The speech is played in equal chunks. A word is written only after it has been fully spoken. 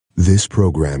This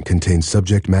program contains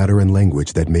subject matter and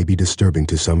language that may be disturbing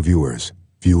to some viewers.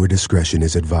 Viewer discretion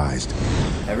is advised.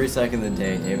 Every second of the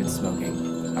day, David's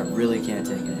smoking. I really can't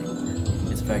take it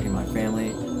anymore. It's affecting my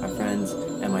family, my friends,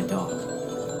 and my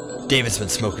dog. David's been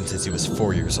smoking since he was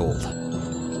 4 years old.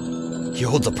 He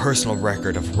holds a personal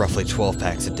record of roughly 12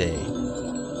 packs a day.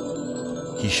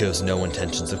 He shows no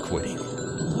intentions of quitting.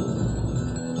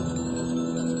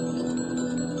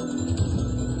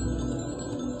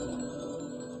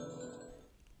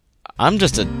 I'm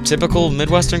just a typical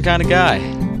Midwestern kind of guy.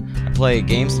 I play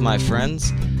games with my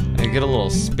friends, I get a little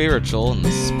spiritual in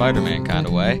the Spider-Man kind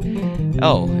of way.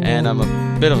 Oh, and I'm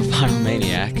a bit of a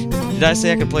pyromaniac. Did I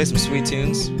say I could play some sweet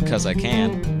tunes? Because I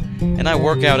can. And I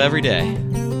work out every day.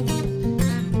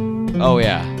 Oh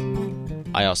yeah,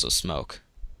 I also smoke.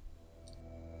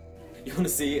 You want to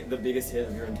see the biggest hit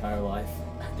of your entire life?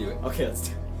 Do it. Okay, let's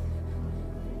do it.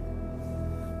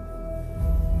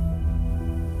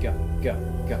 Go, go,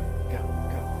 go, go, go,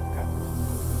 go.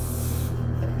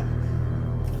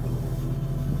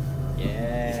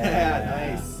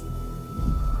 Yeah, nice.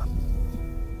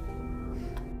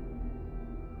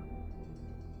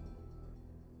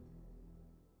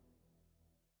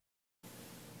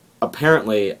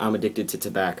 Apparently, I'm addicted to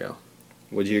tobacco.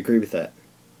 Would you agree with that?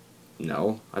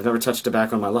 No, I've never touched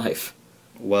tobacco in my life.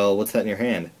 Well, what's that in your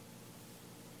hand?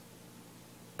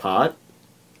 Pot?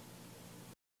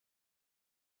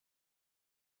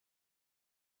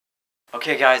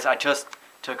 Okay guys, I just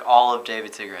took all of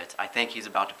David's cigarettes. I think he's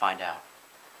about to find out.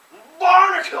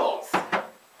 Barnacles!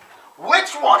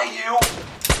 Which one of you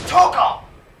took them?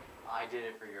 I did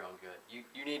it for your own good.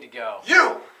 You need to go.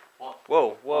 You!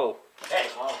 Whoa, whoa. Hey,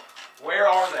 where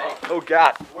are they? Oh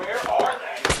God. Where are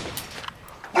they?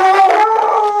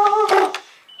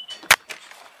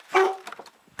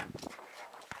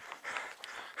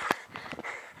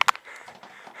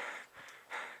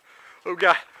 Oh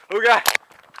God. Oh God.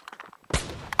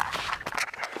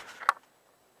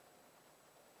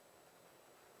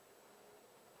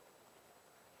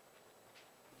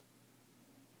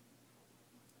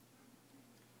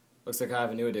 Looks like I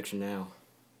have a new addiction now.